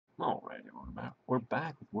Alright, everyone, we're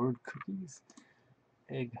back with Word Cookies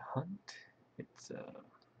Egg Hunt. It's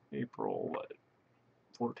April, what,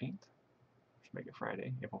 14th? Should make it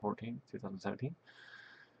Friday, April 14th, 2017.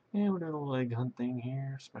 And we're doing a little egg hunt thing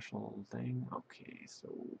here, special thing. Okay,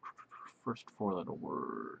 so first four-letter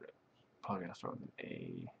word. Probably gotta start with an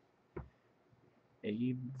A.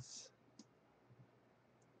 AIDS.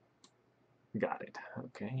 Got it.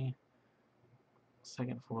 Okay.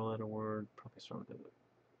 Second four-letter word. Probably start with a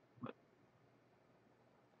what?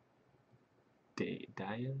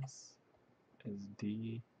 Dias is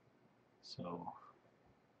D. So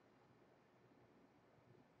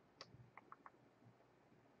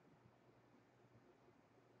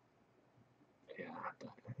yeah,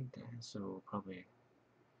 I think that is so probably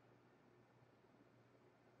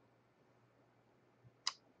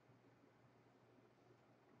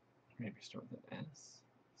maybe start with an S.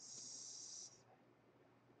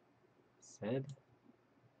 Said.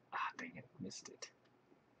 Ah, dang it, missed it.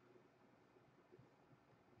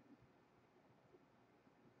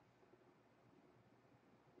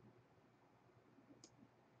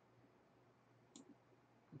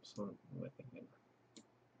 So what am I thinking?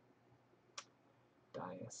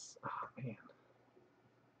 Dias. Ah, man.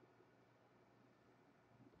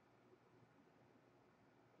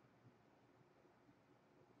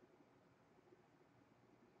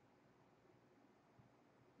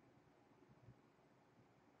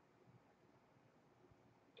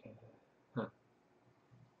 Huh.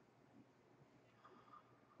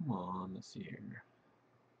 Come on, let's see here.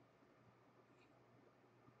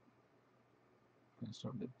 Gonna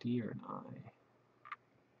start with a D or an I.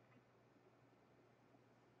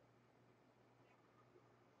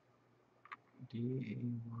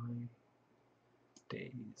 D-A-Y.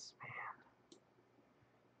 Days. Man.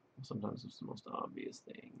 Sometimes it's the most obvious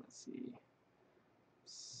thing. Let's see.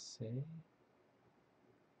 Say?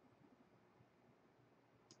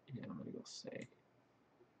 Yeah, I'm gonna go say.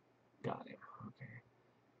 Got him. Okay.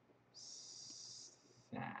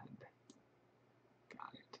 Sad.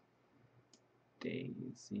 Got it.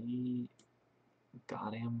 Daisy.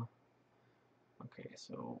 Got him. Okay,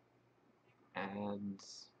 so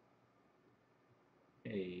ads,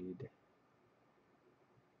 aid.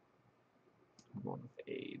 I'm going with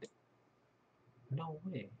aid. No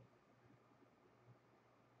way.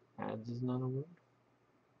 Ads is not a word?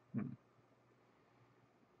 Hmm.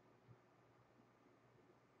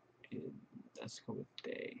 Id. Let's go with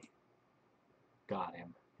day. Got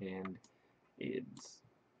him. And ids.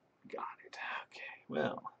 Got it. Okay,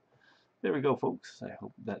 well, there we go, folks. I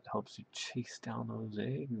hope that helps you chase down those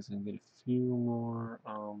eggs and get a few more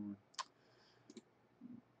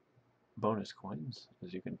bonus coins.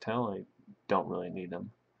 As you can tell, I don't really need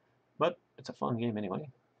them. But it's a fun game anyway.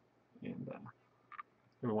 And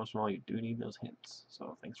every once in a while you do need those hints.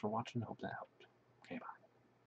 So thanks for watching. Hope that helped.